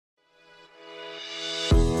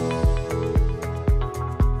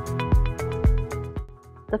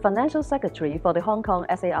The Financial Secretary for the Hong Kong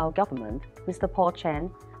SAR government, Mr. Paul Chan,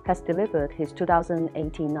 has delivered his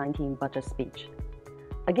 2018-19 budget speech.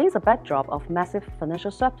 Against a backdrop of massive financial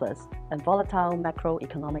surplus and volatile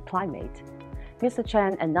macroeconomic climate, Mr.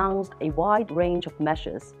 Chan announced a wide range of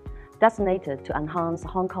measures designated to enhance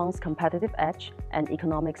Hong Kong's competitive edge and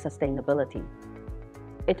economic sustainability.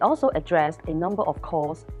 It also addressed a number of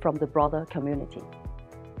calls from the broader community.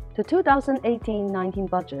 The 2018-19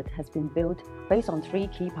 budget has been built based on three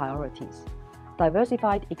key priorities: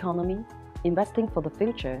 diversified economy, investing for the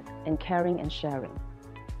future, and caring and sharing.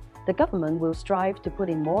 The government will strive to put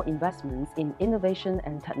in more investments in innovation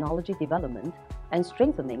and technology development and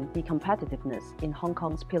strengthening the competitiveness in Hong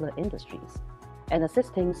Kong's pillar industries, and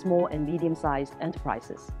assisting small and medium-sized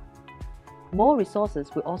enterprises. More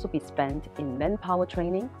resources will also be spent in manpower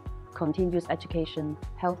training, continuous education,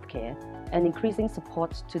 healthcare, and increasing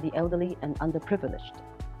support to the elderly and underprivileged.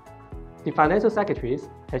 The Financial Secretary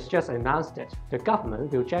has just announced that the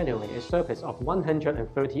government will generate a surplus of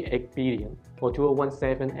 138 billion for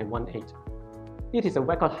 2017 and 18. It is a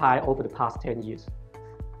record high over the past 10 years.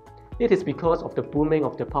 It is because of the booming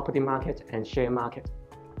of the property market and share market.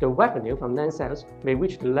 The revenue from land sales may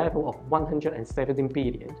reach the level of 117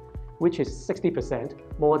 billion, which is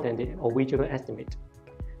 60% more than the original estimate.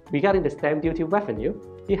 Regarding the stamp duty revenue,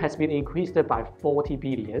 it has been increased by 40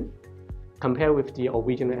 billion compared with the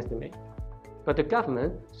original estimate. But the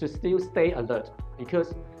government should still stay alert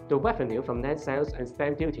because the revenue from land sales and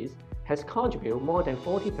stamp duties has contributed more than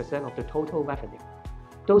 40% of the total revenue.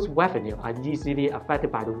 Those revenues are easily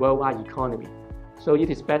affected by the worldwide economy, so it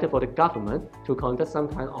is better for the government to conduct some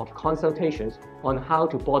kind of consultations on how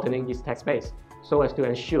to broaden its tax base so as to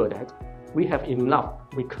ensure that we have enough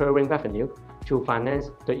recurring revenue to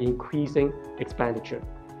finance the increasing expenditure.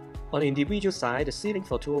 On the individual side, the ceiling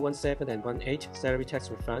for 2017 and 18 salary tax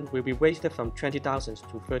refund will be raised from 20,000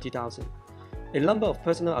 to 30,000. A number of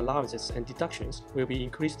personal allowances and deductions will be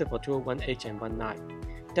increased for 2018 and 19.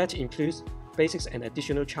 That includes basics and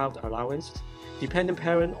additional child allowances, dependent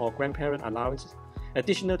parent or grandparent allowances,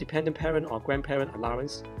 additional dependent parent or grandparent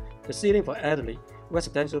allowance, the ceiling for elderly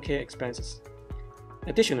residential care expenses.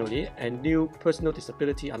 Additionally, a new personal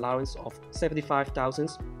disability allowance of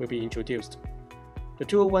 75,000 will be introduced. The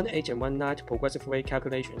 2018 and 19 progressive rate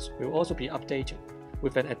calculations will also be updated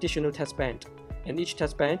with an additional tax band, and each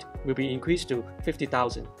tax band will be increased to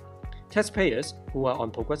 50,000. Taxpayers who are on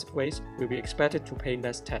progressive rates will be expected to pay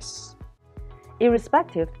less tax.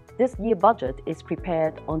 Irrespective, this year's budget is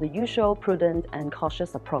prepared on the usual prudent and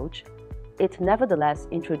cautious approach. It nevertheless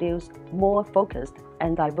introduced more focused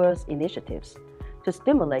and diverse initiatives to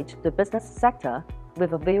stimulate the business sector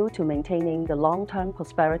with a view to maintaining the long-term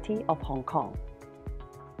prosperity of Hong Kong.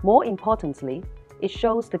 More importantly, it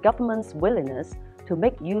shows the government's willingness to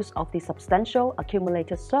make use of the substantial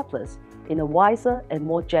accumulated surplus in a wiser and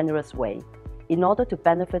more generous way in order to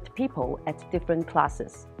benefit people at different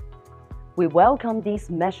classes. We welcome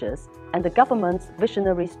these measures and the government's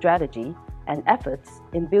visionary strategy and efforts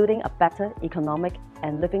in building a better economic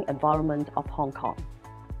and living environment of Hong Kong.